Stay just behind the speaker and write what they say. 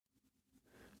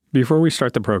Before we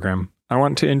start the program, I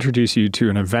want to introduce you to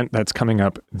an event that's coming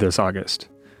up this August.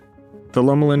 The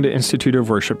Loma Linda Institute of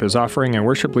Worship is offering a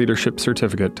worship leadership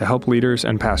certificate to help leaders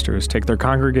and pastors take their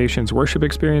congregation's worship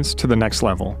experience to the next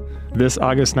level. This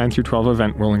August 9 through 12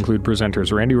 event will include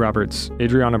presenters Randy Roberts,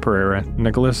 Adriana Pereira,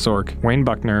 Nicholas Zork, Wayne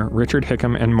Buckner, Richard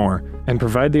Hickam, and more, and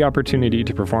provide the opportunity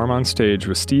to perform on stage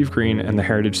with Steve Green and the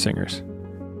Heritage Singers.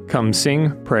 Come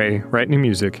sing, pray, write new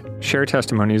music, share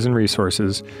testimonies and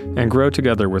resources, and grow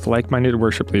together with like-minded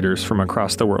worship leaders from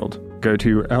across the world. Go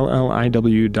to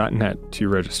lliw.net to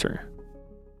register.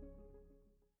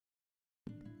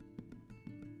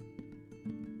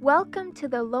 Welcome to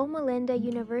the Loma Linda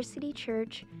University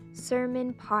Church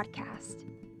Sermon Podcast.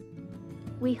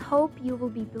 We hope you will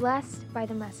be blessed by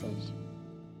the message.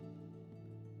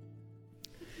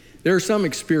 There are some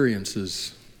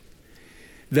experiences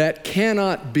that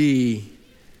cannot be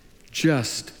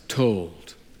just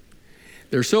told.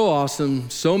 They're so awesome,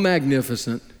 so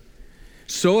magnificent,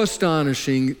 so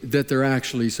astonishing that they're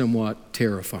actually somewhat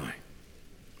terrifying.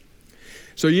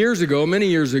 So many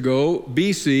years ago,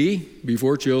 BC,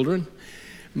 before children,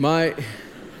 my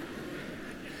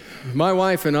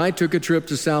wife and I took a trip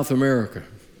to South America.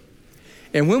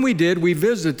 And when we did, we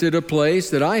visited a place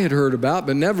that I had heard about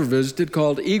but never visited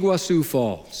called Iguazu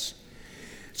Falls.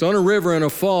 It's on a river and a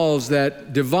falls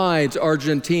that divides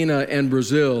Argentina and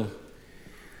Brazil.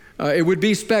 It would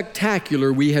be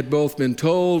spectacular, we had both been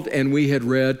told and we had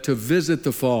read, to visit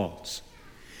the falls.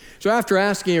 So after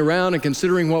asking around and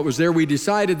considering what was there, we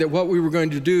decided that what we were going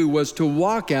to do was to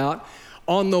walk out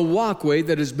on the walkway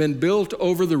that has been built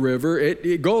over the river.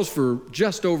 It goes for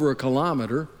just over a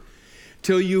kilometer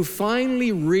till you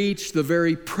finally reach the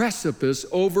very precipice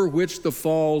over which the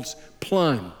falls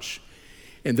plunge.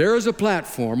 And there is a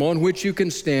platform on which you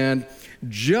can stand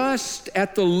just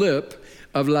at the lip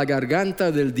of La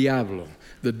Garganta del Diablo,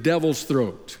 the devil's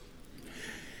throat.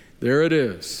 There it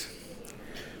is.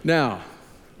 Now,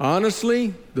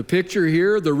 honestly, the picture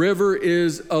here, the river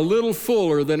is a little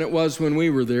fuller than it was when we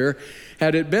were there.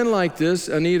 Had it been like this,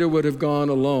 Anita would have gone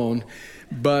alone.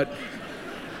 But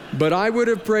I would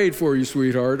have prayed for you,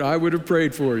 sweetheart. I would have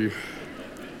prayed for you.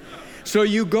 So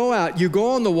you go out, you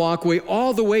go on the walkway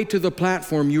all the way to the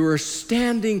platform. You are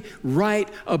standing right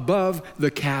above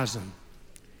the chasm.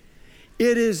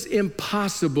 It is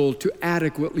impossible to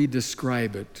adequately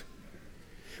describe it,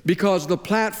 because the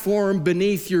platform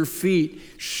beneath your feet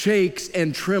shakes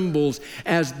and trembles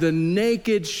as the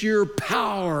naked sheer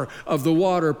power of the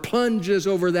water plunges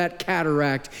over that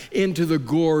cataract into the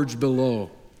gorge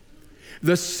below.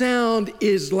 The sound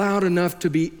is loud enough to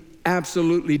be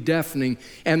absolutely deafening,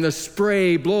 and the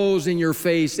spray blows in your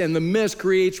face, and the mist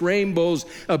creates rainbows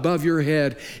above your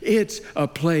head. It's a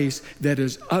place that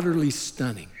is utterly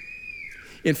stunning.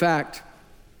 In fact,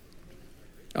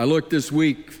 I looked this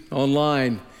week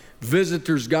online,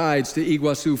 visitors' guides to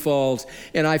Iguazu Falls,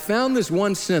 and I found this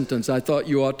one sentence I thought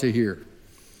you ought to hear.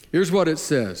 Here's what it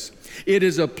says. It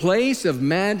is a place of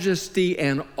majesty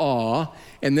and awe,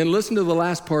 and then listen to the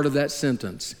last part of that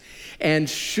sentence, and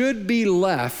should be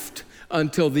left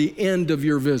until the end of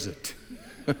your visit.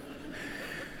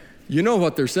 You know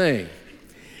what they're saying.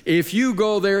 If you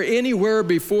go there anywhere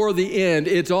before the end,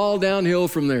 it's all downhill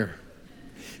from there.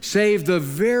 Save the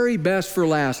very best for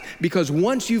last, because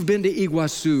once you've been to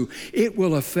Iguazu, it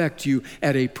will affect you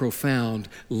at a profound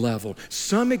level.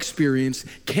 Some experiences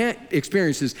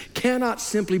cannot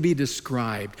simply be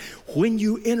described. When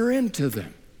you enter into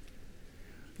them,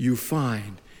 you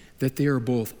find that they are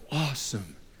both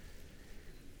awesome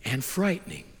and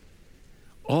frightening,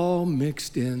 all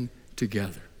mixed in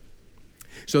together.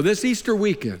 So this Easter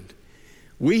weekend,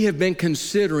 we have been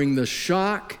considering the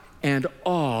shock and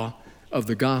awe of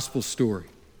the gospel story.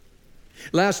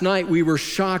 Last night, we were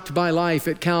shocked by life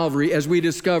at Calvary as we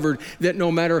discovered that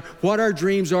no matter what our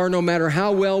dreams are, no matter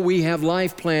how well we have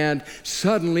life planned,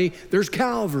 suddenly there's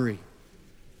Calvary.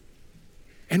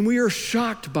 And we are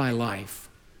shocked by life.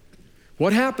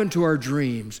 What happened to our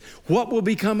dreams? What will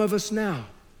become of us now?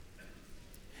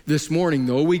 This morning,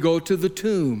 though, we go to the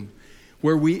tomb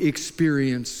where we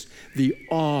experience the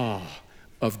awe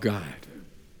of God.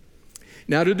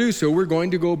 Now, to do so, we're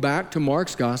going to go back to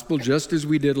Mark's Gospel just as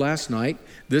we did last night,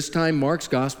 this time Mark's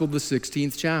Gospel, the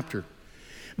 16th chapter.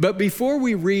 But before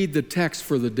we read the text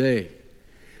for the day,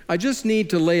 I just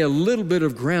need to lay a little bit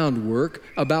of groundwork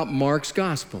about Mark's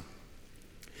Gospel.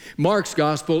 Mark's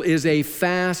Gospel is a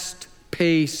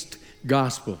fast-paced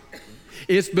gospel.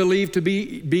 It's believed to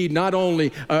be not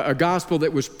only a gospel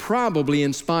that was probably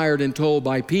inspired and told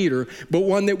by Peter, but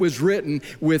one that was written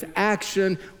with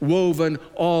action woven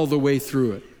all the way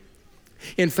through it.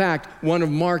 In fact, one of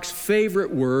Mark's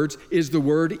favorite words is the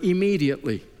word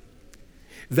immediately.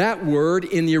 That word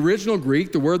in the original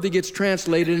Greek, the word that gets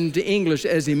translated into English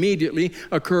as immediately,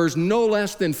 occurs no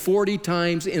less than 40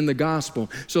 times in the gospel.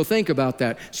 So think about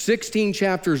that. 16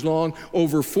 chapters long,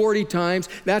 over 40 times.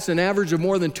 That's an average of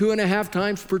more than 2.5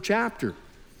 times per chapter.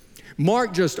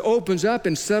 Mark just opens up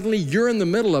and suddenly you're in the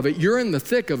middle of it. You're in the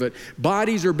thick of it.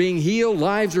 Bodies are being healed.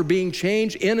 Lives are being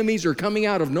changed. Enemies are coming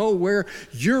out of nowhere.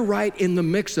 You're right in the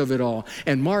mix of it all.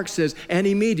 And Mark says, and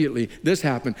immediately this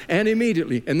happened, and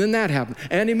immediately, and then that happened,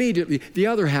 and immediately the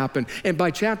other happened. And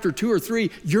by chapter 2 or 3,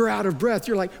 you're out of breath.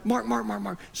 You're like, Mark,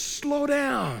 slow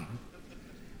down.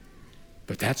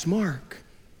 But that's Mark.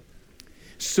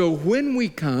 So when we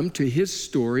come to his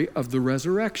story of the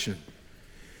resurrection,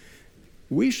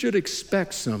 we should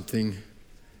expect something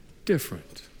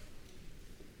different,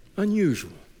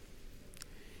 unusual.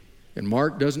 And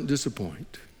Mark doesn't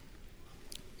disappoint.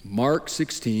 Mark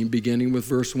 16, beginning with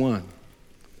verse 1.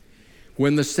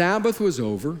 When the Sabbath was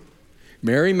over,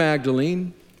 Mary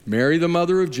Magdalene, Mary the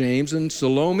mother of James, and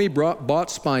Salome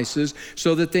bought spices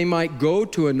so that they might go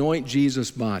to anoint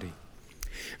Jesus' body.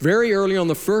 Very early on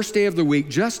the first day of the week,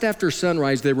 just after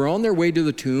sunrise, they were on their way to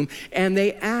the tomb, and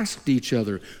they asked each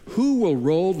other, who will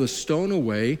roll the stone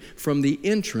away from the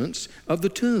entrance of the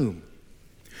tomb?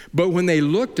 But when they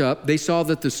looked up, they saw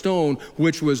that the stone,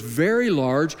 which was very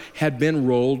large, had been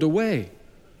rolled away.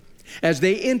 As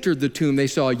they entered the tomb, they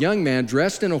saw a young man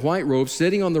dressed in a white robe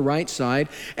sitting on the right side,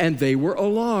 and they were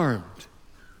alarmed.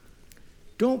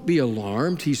 Don't be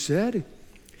alarmed, he said.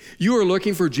 You are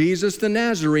looking for Jesus the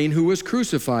Nazarene who was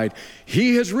crucified.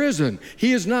 He has risen.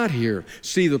 He is not here.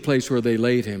 See the place where they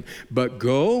laid him. But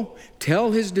go,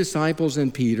 tell his disciples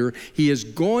and Peter, he is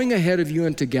going ahead of you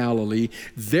into Galilee.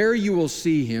 There you will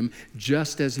see him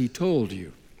just as he told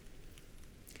you.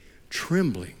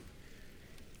 Trembling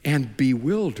and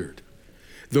bewildered,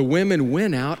 the women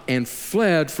went out and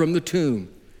fled from the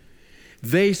tomb.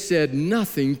 They said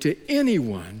nothing to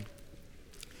anyone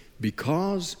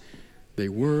because they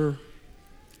were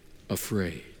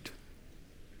afraid.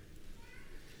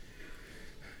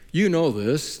 You know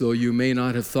this, though you may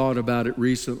not have thought about it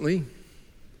recently,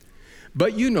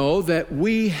 but you know that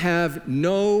we have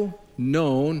no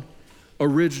known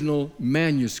original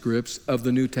manuscripts of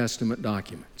the New Testament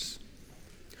documents.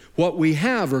 What we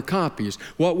have are copies.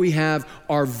 What we have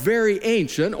are very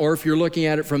ancient, or if you're looking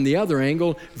at it from the other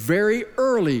angle, very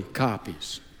early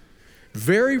copies.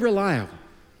 Very reliable.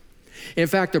 In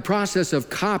fact, the process of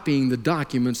copying the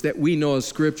documents that we know as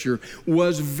Scripture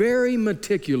was very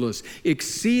meticulous,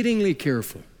 exceedingly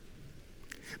careful.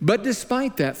 But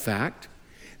despite that fact,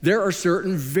 there are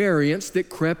certain variants that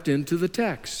crept into the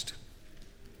text.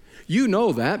 You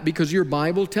know that because your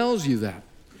Bible tells you that.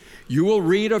 You will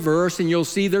read a verse and you'll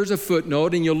see there's a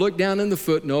footnote, and you'll look down in the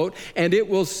footnote and it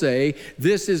will say,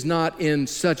 this is not in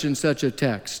such and such a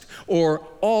text. Or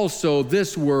also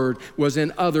this word was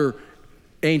in other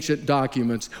ancient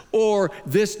documents, or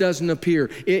this doesn't appear.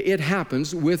 It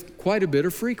happens with quite a bit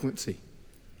of frequency.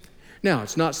 Now,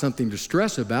 it's not something to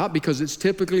stress about because it's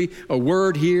typically a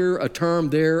word here, a term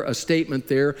there, a statement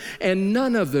there, and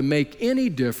none of them make any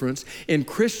difference in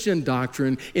Christian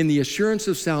doctrine, in the assurance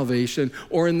of salvation,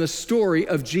 or in the story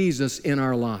of Jesus in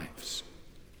our lives.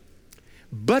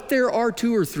 But there are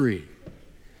 2 or 3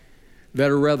 that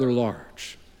are rather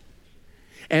large.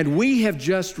 And we have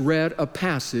just read a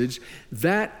passage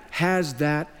that has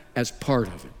that as part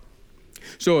of it.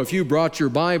 So if you brought your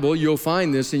Bible, you'll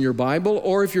find this in your Bible,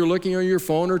 or if you're looking on your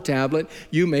phone or tablet,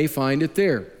 you may find it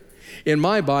there. In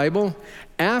my Bible,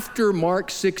 after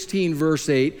Mark 16, verse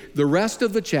 8, the rest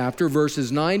of the chapter, verses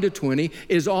 9 to 20,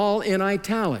 is all in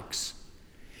italics.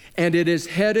 And it is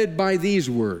headed by these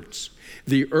words.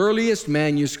 The earliest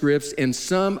manuscripts and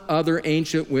some other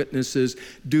ancient witnesses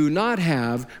do not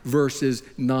have verses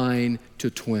 9 to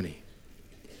 20.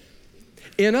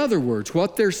 In other words,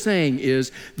 what they're saying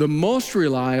is the most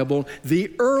reliable,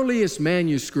 the earliest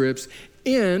manuscripts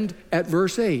end at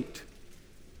verse 8.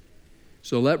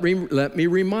 So let me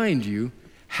remind you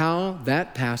how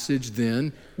that passage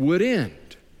then would end.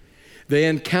 They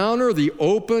encounter the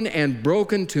open and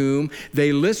broken tomb.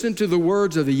 They listen to the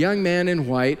words of the young man in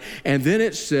white. And then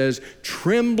it says,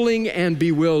 trembling and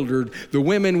bewildered, the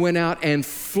women went out and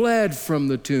fled from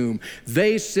the tomb.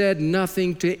 They said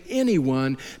nothing to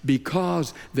anyone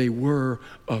because they were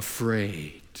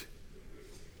afraid.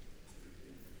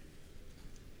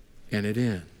 And it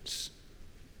ends.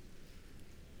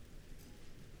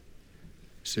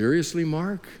 Seriously,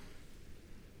 Mark?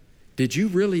 Did you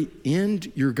really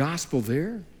end your gospel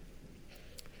there?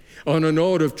 On a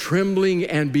note of trembling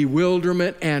and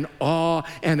bewilderment and awe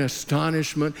and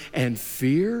astonishment and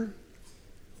fear?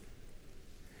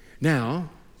 Now,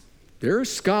 There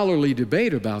is scholarly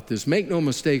debate about this. Make no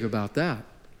mistake about that.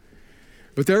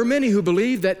 But there are many who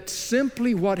believe that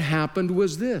simply what happened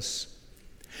was this.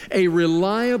 A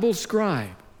reliable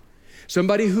scribe,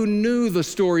 somebody who knew the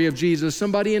story of Jesus,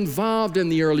 somebody involved in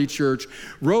the early church,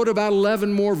 wrote about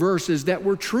 11 more verses that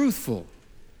were truthful,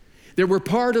 that were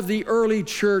part of the early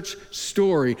church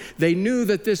story. They knew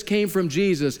that this came from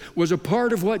Jesus, was a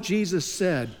part of what Jesus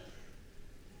said.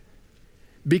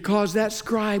 Because that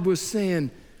scribe was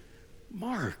saying,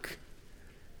 Mark,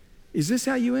 is this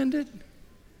how you ended?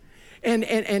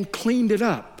 And cleaned it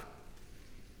up,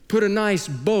 put a nice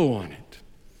bow on it.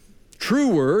 True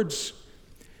words,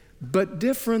 but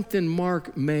different than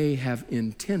Mark may have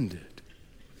intended.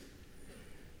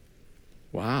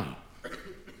 Wow.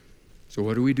 So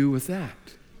what do we do with that?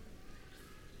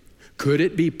 Could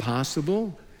it be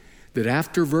possible that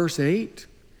after verse 8,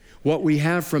 what we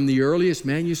have from the earliest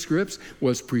manuscripts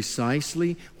was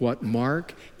precisely what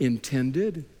Mark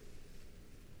intended?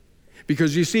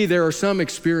 Because you see, there are some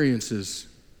experiences,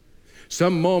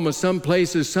 some moments, some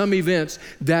places, some events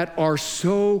that are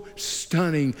so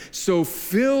stunning, so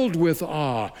filled with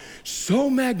awe, so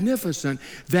magnificent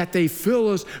that they fill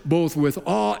us both with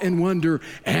awe and wonder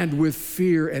and with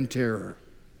fear and terror.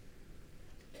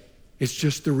 It's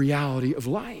just the reality of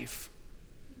life.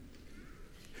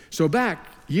 So back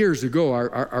years ago,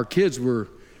 our kids were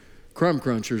crumb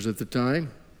crunchers at the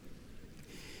time.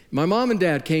 My mom and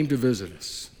dad came to visit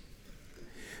us.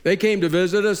 They came to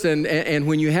visit us, and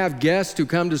when you have guests who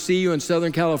come to see you in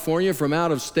Southern California from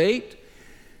out of state,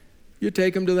 you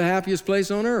take them to the happiest place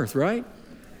on earth, right?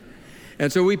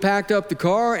 And so we packed up the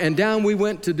car, and down we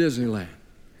went to Disneyland.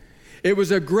 It was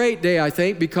a great day, I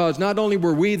think, because not only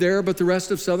were we there, but the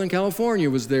rest of Southern California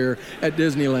was there at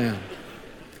Disneyland.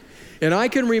 And I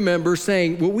can remember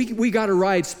saying, well, we got to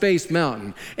ride Space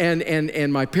Mountain.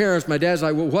 And my parents, my dad's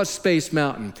like, well, what's Space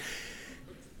Mountain?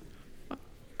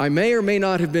 I may or may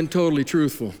not have been totally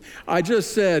truthful. I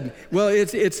just said, well,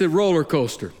 it's a roller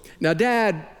coaster. Now,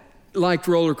 Dad liked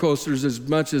roller coasters as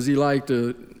much as he liked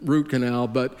a root canal,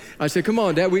 but I said, come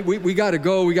on, Dad, we got to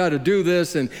go. We got to do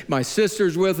this. And my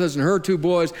sister's with us and her two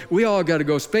boys. We all got to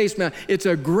go. Space Mountain. It's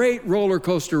a great roller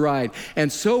coaster ride.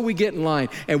 And so we get in line.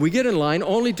 And we get in line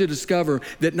only to discover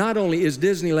that not only is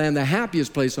Disneyland the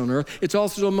happiest place on earth, it's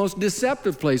also the most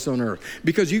deceptive place on earth.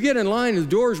 Because you get in line and the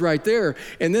door's right there,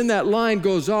 and then that line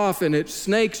goes off and it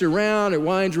snakes around, it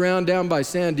winds around down by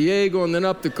San Diego and then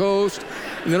up the coast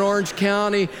and then Orange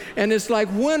County. And it's like,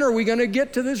 when are we going to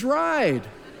get to this ride?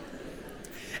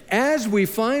 As we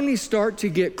finally start to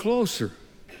get closer,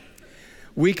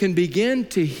 we can begin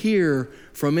to hear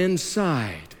from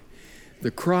inside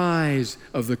the cries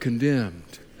of the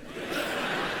condemned.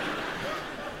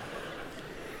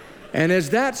 And as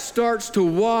that starts to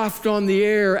waft on the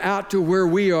air out to where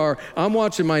we are, I'm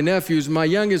watching my nephews. My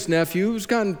youngest nephew, who was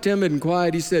kind of timid and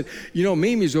quiet, he said, you know,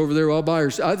 Mimi's over there all by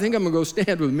herself. I think I'm going to go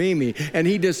stand with Mimi. And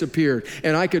he disappeared.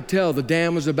 And I could tell the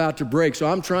dam was about to break.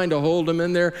 So I'm trying to hold him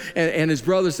in there. And his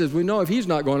brother says, well, no, if he's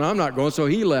not going, I'm not going. So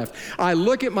he left. I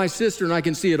look at my sister and I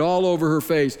can see it all over her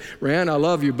face. Ran, I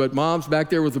love you, but Mom's back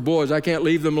there with the boys. I can't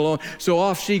leave them alone. So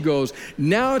off she goes.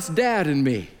 Now it's Dad and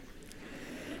me.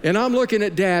 And I'm looking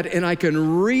at Dad, and I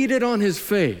can read it on his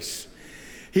face.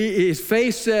 His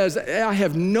face says, I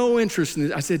have no interest in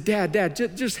this. I said, Dad,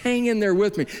 just hang in there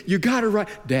with me. You got to write.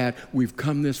 Dad, we've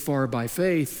come this far by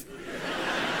faith.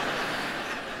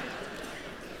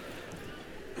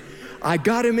 I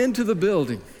got him into the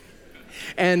building.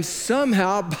 And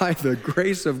somehow, by the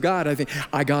grace of God, I think,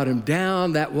 I got him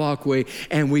down that walkway,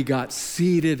 and we got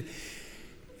seated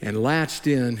and latched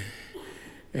in.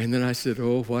 And then I said,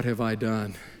 oh, what have I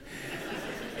done?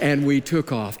 And we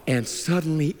took off, and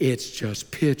suddenly it's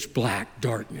just pitch black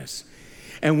darkness.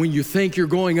 And when you think you're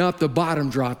going up, the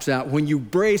bottom drops out. When you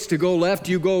brace to go left,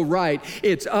 you go right.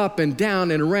 It's up and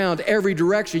down and around every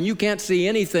direction. You can't see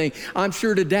anything. I'm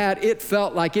sure to Dad, it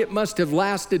felt like it must have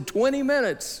lasted 20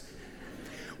 minutes.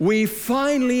 We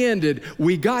finally ended.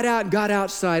 We got out and got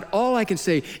outside. All I can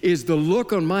say is the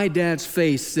look on my dad's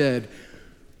face said,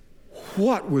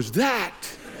 what was that?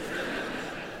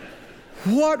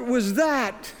 What was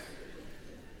that?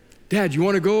 Dad, you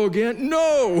want to go again?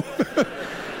 No.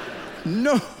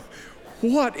 No.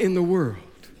 What in the world?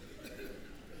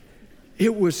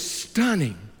 It was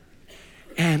stunning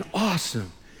and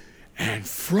awesome and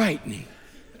frightening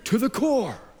to the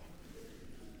core.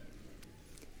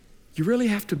 You really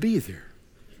have to be there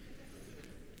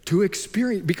to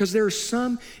experience, because there are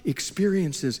some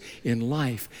experiences in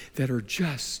life that are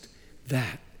just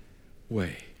that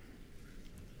way.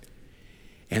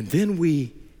 And then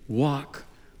we walk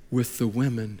with the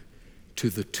women to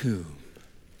the tomb.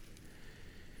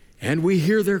 And we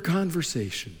hear their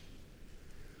conversation.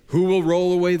 Who will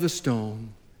roll away the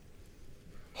stone?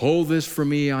 Hold this for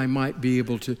me, I might be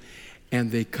able to.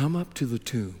 And they come up to the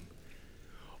tomb,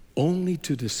 only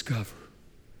to discover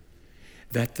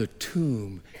that the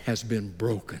tomb has been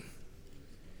broken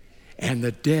and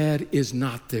the dead is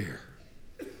not there,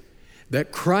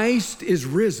 that Christ is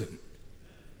risen.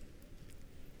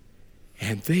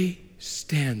 And they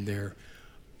stand there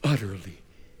utterly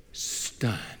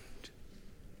stunned,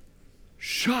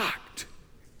 shocked.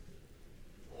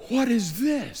 What is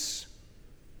this?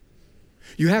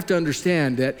 You have to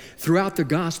understand that throughout the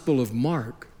Gospel of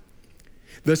Mark,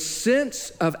 the sense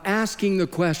of asking the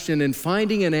question and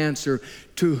finding an answer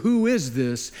to who is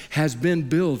this has been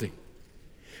building.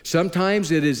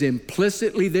 Sometimes it is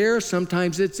implicitly there,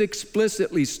 sometimes it's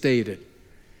explicitly stated.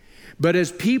 But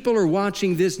as people are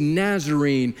watching this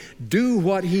Nazarene do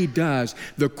what he does,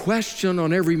 the question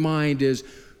on every mind is,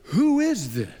 who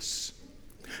is this?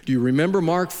 Do you remember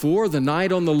Mark 4, the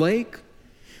night on the lake?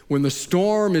 When the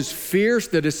storm is fierce,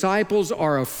 the disciples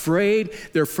are afraid.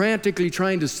 They're frantically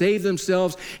trying to save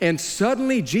themselves. And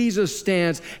suddenly Jesus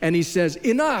stands and he says,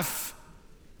 enough.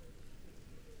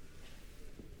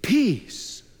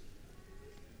 Peace.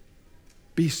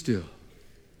 Be still.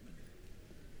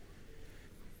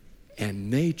 And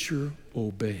nature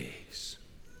obeys.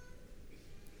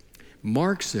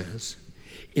 Mark says,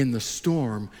 in the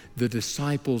storm, the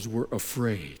disciples were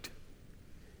afraid.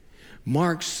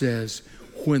 Mark says,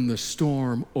 when the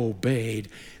storm obeyed,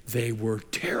 they were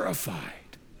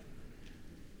terrified.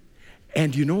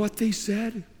 And you know what they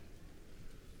said?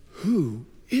 Who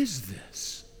is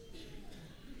this?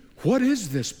 What is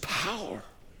this power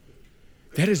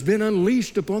that has been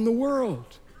unleashed upon the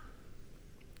world?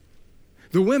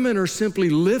 The women are simply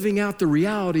living out the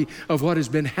reality of what has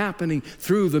been happening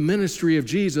through the ministry of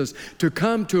Jesus, to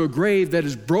come to a grave that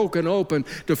is broken open,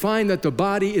 to find that the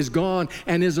body is gone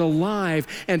and is alive,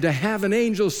 and to have an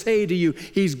angel say to you,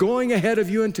 he's going ahead of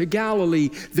you into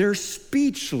Galilee. They're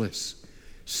speechless,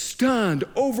 stunned,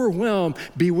 overwhelmed,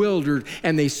 bewildered,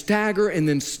 and they stagger and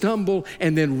then stumble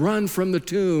and then run from the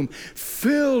tomb,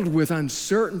 filled with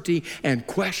uncertainty and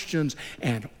questions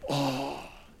and awe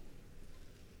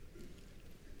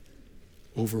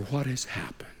over what has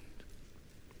happened.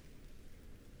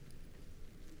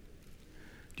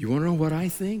 Do you want to know what I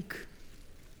think?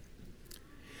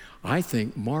 I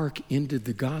think Mark ended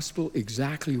the gospel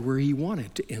exactly where he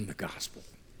wanted to end the gospel,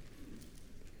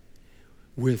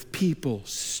 with people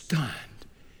stunned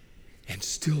and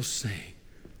still saying,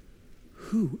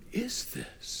 who is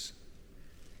this?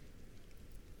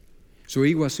 So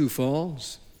Iguazu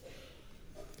Falls,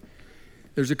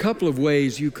 there's a couple of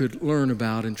ways you could learn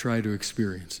about and try to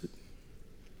experience it.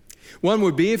 One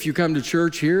would be if you come to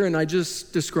church here and I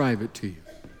just describe it to you.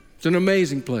 It's an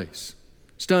amazing place,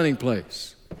 stunning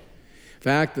place. In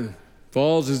fact, the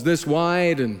falls is this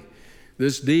wide and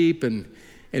this deep, and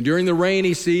during the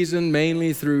rainy season,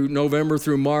 mainly through November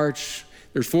through March,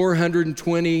 there's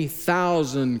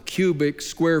 420,000 cubic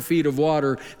square feet of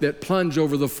water that plunge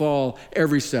over the fall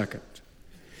every second.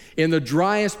 In the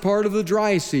driest part of the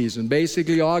dry season,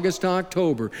 basically August to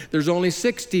October, there's only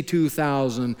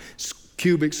 62,000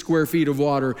 cubic square feet of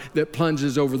water that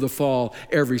plunges over the fall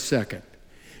every second.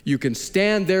 You can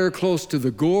stand there close to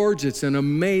the gorge. It's an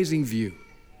amazing view.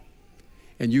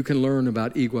 And you can learn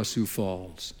about Iguazu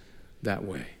Falls that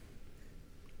way.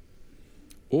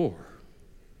 Or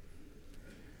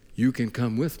you can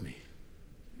come with me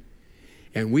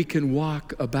and we can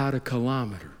walk about 1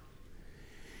 kilometer.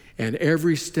 And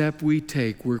every step we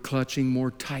take, we're clutching more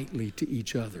tightly to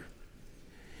each other.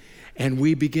 And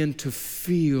we begin to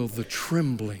feel the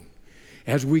trembling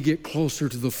as we get closer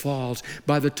to the falls.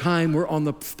 By the time we're on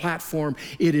the platform,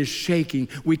 it is shaking.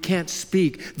 We can't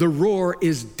speak. The roar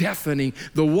is deafening.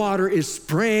 The water is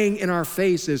spraying in our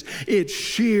faces. It's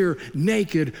sheer,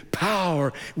 naked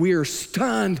power. We are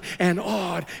stunned and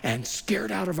awed and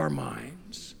scared out of our minds.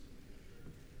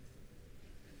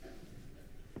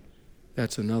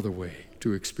 That's another way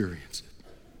to experience it.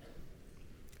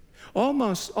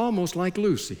 Almost like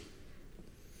Lucy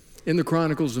in the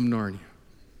Chronicles of Narnia.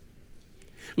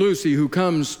 Lucy, who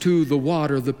comes to the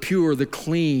water, the pure, the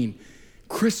clean,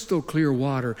 crystal clear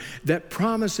water that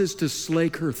promises to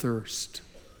slake her thirst.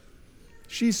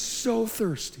 She's so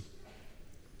thirsty.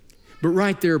 But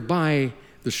right there by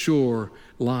the shore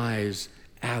lies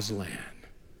Aslan,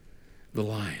 the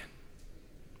lion.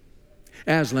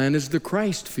 Aslan is the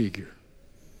Christ figure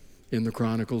in the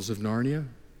Chronicles of Narnia.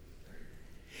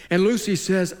 And Lucy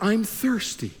says, I'm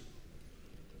thirsty.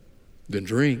 Then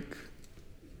drink.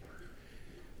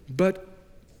 But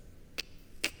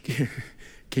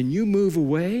can you move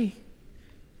away?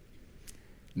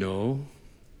 No.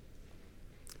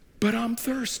 But I'm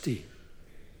thirsty.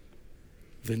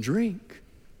 Then drink.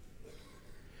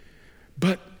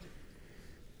 But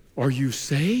are you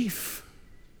safe?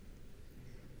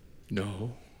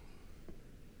 No.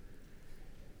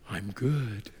 I'm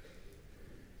good,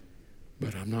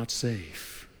 but I'm not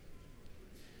safe.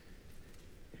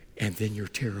 And then you're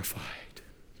terrified,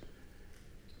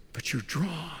 but you're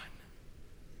drawn.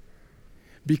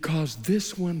 Because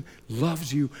this one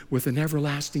loves you with an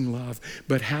everlasting love,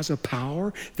 but has a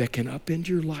power that can upend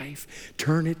your life,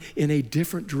 turn it in a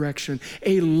different direction,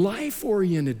 a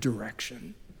life-oriented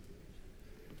direction,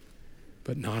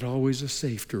 but not always a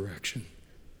safe direction.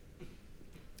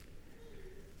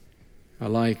 I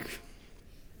like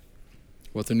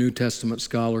what the New Testament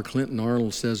scholar Clinton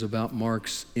Arnold says about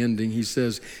Mark's ending. He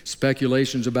says,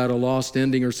 speculations about a lost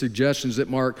ending or suggestions that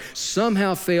Mark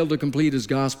somehow failed to complete his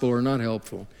gospel are not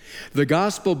helpful. The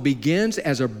gospel begins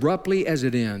as abruptly as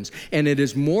it ends, and it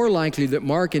is more likely that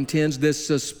Mark intends this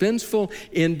suspenseful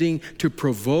ending to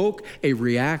provoke a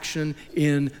reaction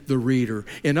in the reader.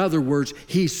 In other words,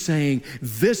 he's saying,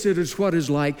 this is what it's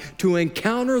like to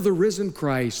encounter the risen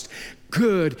Christ.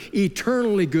 Good,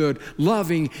 eternally good,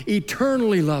 loving,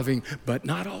 eternally loving, but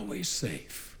not always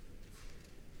safe.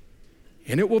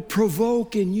 And it will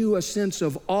provoke in you a sense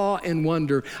of awe and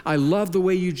wonder. I love the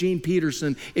way Eugene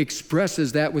Peterson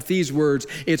expresses that with these words.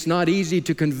 It's not easy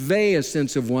to convey a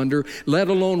sense of wonder, let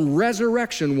alone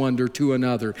resurrection wonder to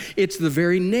another. It's the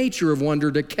very nature of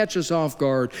wonder to catch us off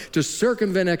guard, to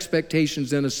circumvent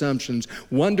expectations and assumptions.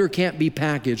 Wonder can't be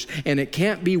packaged and it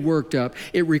can't be worked up.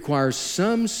 It requires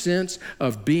some sense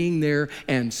of being there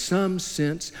and some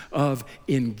sense of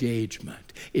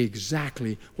engagement.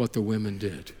 Exactly what the women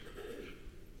did.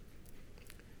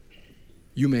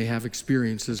 You may have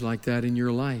experiences like that in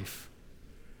your life.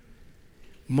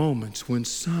 Moments when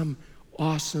some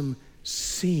awesome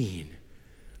scene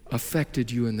affected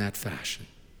you in that fashion.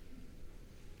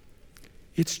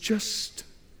 It's just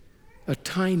a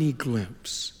tiny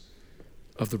glimpse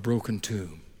of the broken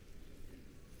tomb.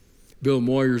 Bill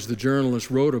Moyers, the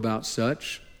journalist, wrote about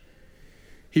such.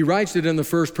 He writes it in the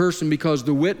first person because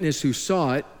the witness who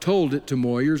saw it told it to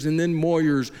Moyers, and then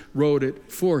Moyers wrote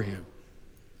it for him.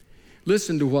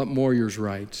 Listen to what Moyers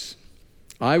writes.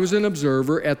 I was an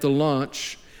observer at the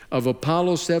launch of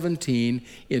Apollo 17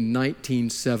 in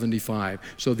 1975.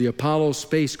 So the Apollo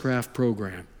spacecraft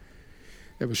program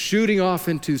that was shooting off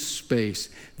into space.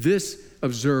 This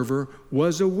observer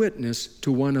was a witness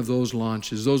to one of those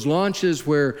launches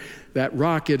where that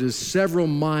rocket is several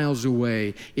miles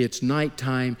away. It's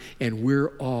nighttime and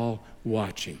we're all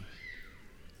watching.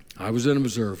 I was an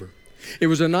observer. It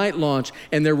was a night launch,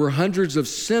 and there were hundreds of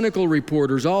cynical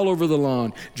reporters all over the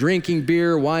lawn, drinking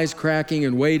beer, wisecracking,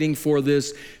 and waiting for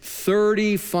this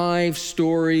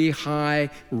 35-story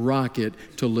high rocket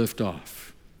to lift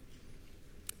off.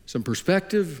 Some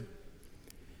perspective,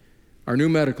 our new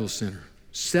medical center,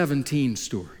 17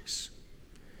 stories.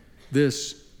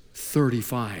 This,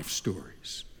 35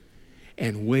 stories,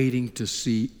 and waiting to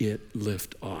see it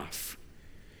lift off.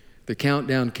 The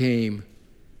countdown came,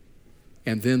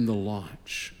 and then the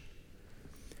launch.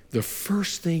 The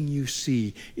first thing you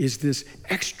see is this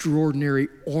extraordinary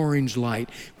orange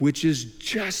light, which is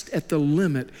just at the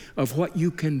limit of what you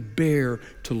can bear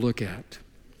to look at.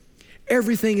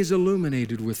 Everything is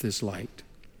illuminated with this light.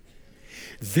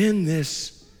 Then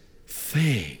this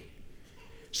thing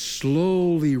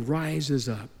slowly rises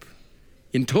up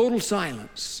in total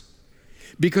silence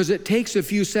because it takes a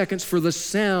few seconds for the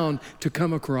sound to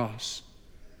come across.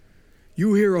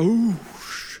 You hear a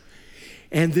whoosh,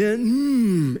 and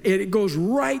then it goes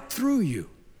right through you.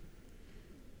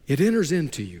 It enters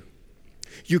into you.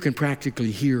 You can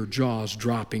practically hear jaws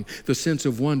dropping. The sense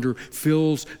of wonder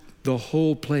fills the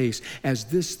whole place as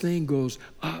this thing goes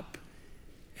up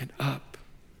and up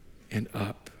and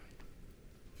up.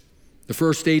 The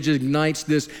first stage ignites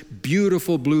this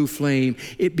beautiful blue flame.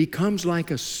 It becomes like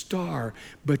a star,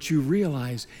 but you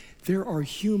realize there are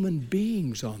human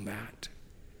beings on that.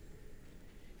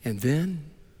 And then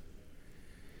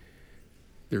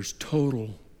there's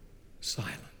total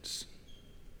silence.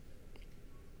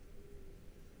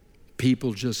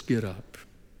 People just get up,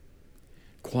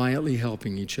 quietly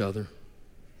helping each other.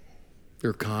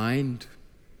 They're kind.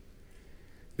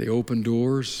 They open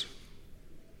doors.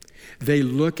 They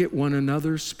look at one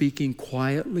another, speaking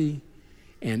quietly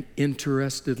and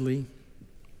interestedly.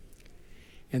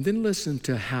 And then listen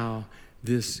to how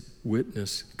this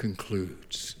witness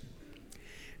concludes.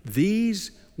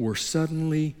 These were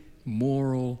suddenly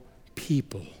moral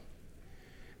people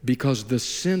because the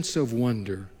sense of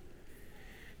wonder,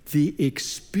 the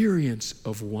experience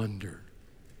of wonder,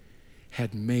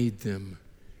 had made them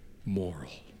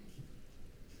moral.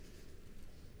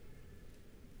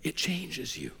 It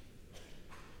changes you.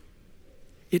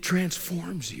 It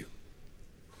transforms you.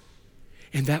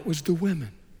 And that was the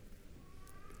women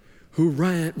who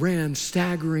ran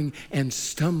staggering and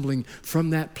stumbling from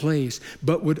that place,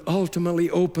 but would ultimately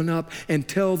open up and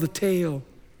tell the tale.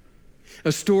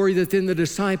 A story that then the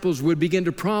disciples would begin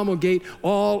to promulgate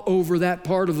all over that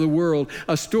part of the world.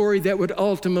 A story that would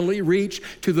ultimately reach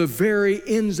to the very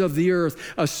ends of the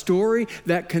earth. A story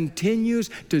that continues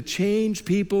to change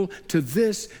people to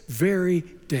this very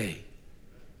day.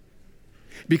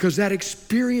 Because that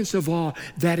experience of awe,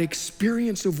 that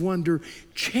experience of wonder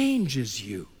changes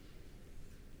you.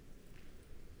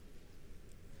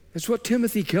 That's what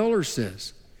Timothy Keller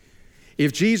says.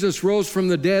 If Jesus rose from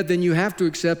the dead, then you have to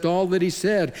accept all that he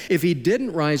said. If he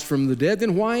didn't rise from the dead,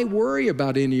 then why worry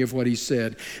about any of what he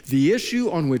said? The issue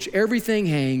on which everything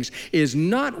hangs is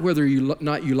not whether you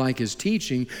like his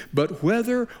teaching, but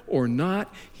whether or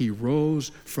not he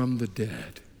rose from the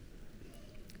dead.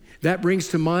 That brings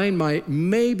to mind my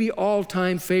maybe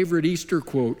all-time favorite Easter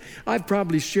quote. I've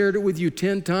probably shared it with you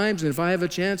 10 times, and if I have a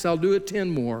chance, I'll do it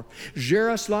 10 more.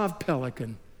 Jaroslav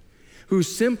Pelikan, who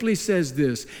simply says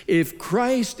this: if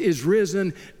Christ is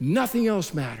risen, nothing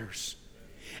else matters.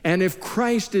 And if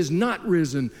Christ is not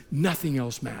risen, nothing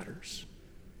else matters.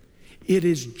 It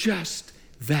is just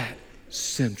that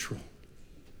central.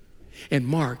 And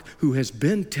Mark, who has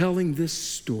been telling this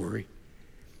story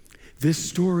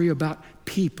about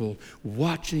people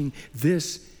watching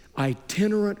this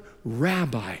itinerant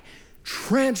rabbi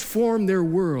transform their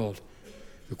world,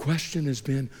 the question has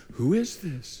been, who is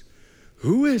this?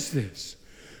 Who is this?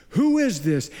 Who is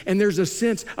this? And there's a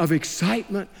sense of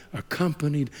excitement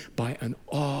accompanied by an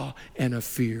awe and a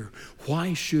fear.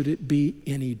 Why should it be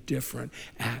any different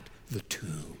at the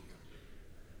tomb?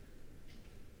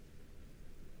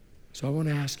 So I want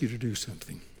to ask you to do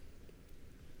something.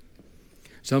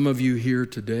 Some of you here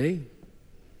today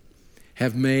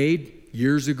have made,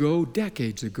 years ago,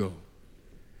 decades ago,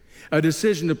 a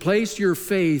decision to place your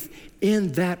faith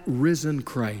in that risen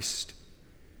Christ.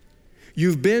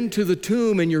 You've been to the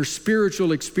tomb in your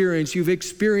spiritual experience. You've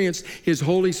experienced his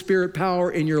Holy Spirit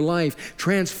power in your life,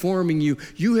 transforming you.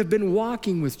 You have been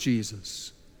walking with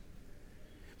Jesus.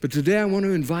 But today I want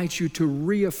to invite you to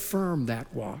reaffirm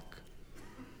that walk.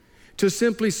 To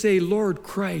simply say, Lord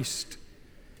Christ,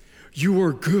 you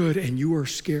are good and you are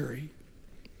scary.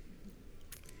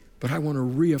 But I want to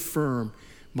reaffirm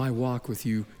my walk with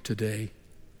you today.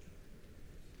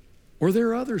 Or there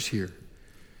are others here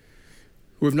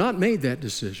who have not made that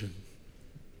decision,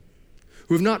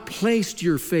 who have not placed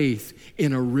your faith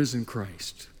in a risen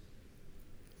Christ.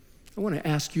 I want to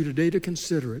ask you today to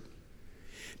consider it,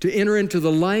 to enter into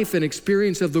the life and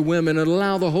experience of the women and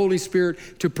allow the Holy Spirit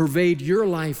to pervade your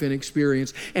life and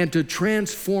experience and to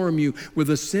transform you with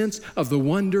a sense of the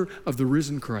wonder of the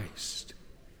risen Christ.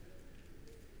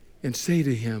 And say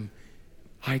to him,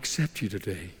 I accept you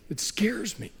today. It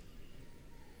scares me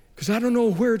because I don't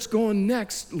know where it's going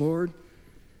next, Lord.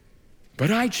 But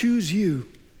I choose you.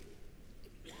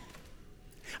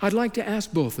 I'd like to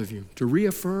ask both of you to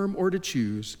reaffirm or to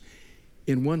choose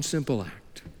in one simple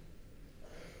act.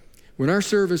 When our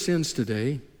service ends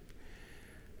today,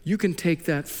 you can take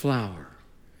that flower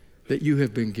that you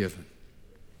have been given.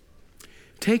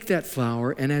 Take that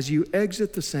flower, and as you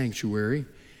exit the sanctuary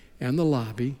and the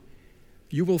lobby,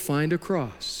 you will find a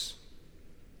cross.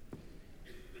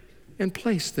 And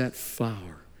place that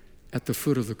flower at the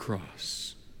foot of the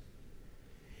cross.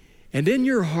 And in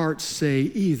your heart say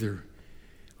either,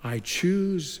 I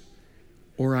choose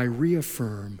or I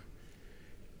reaffirm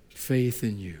faith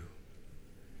in you.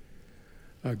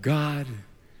 A God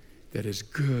that is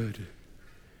good,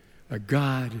 a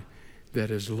God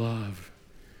that is love,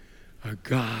 a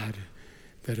God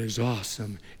that is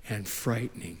awesome and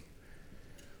frightening,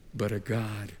 but a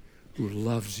God who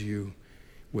loves you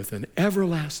with an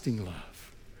everlasting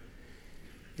love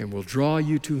and will draw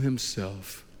you to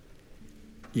himself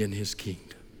in his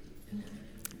kingdom.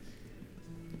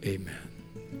 Amen.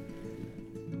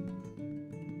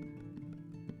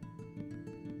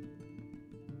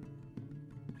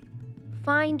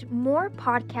 Find more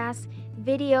podcasts,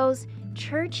 videos,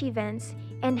 church events,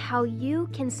 and how you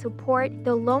can support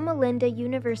the Loma Linda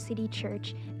University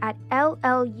Church at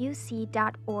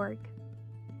lluc.org.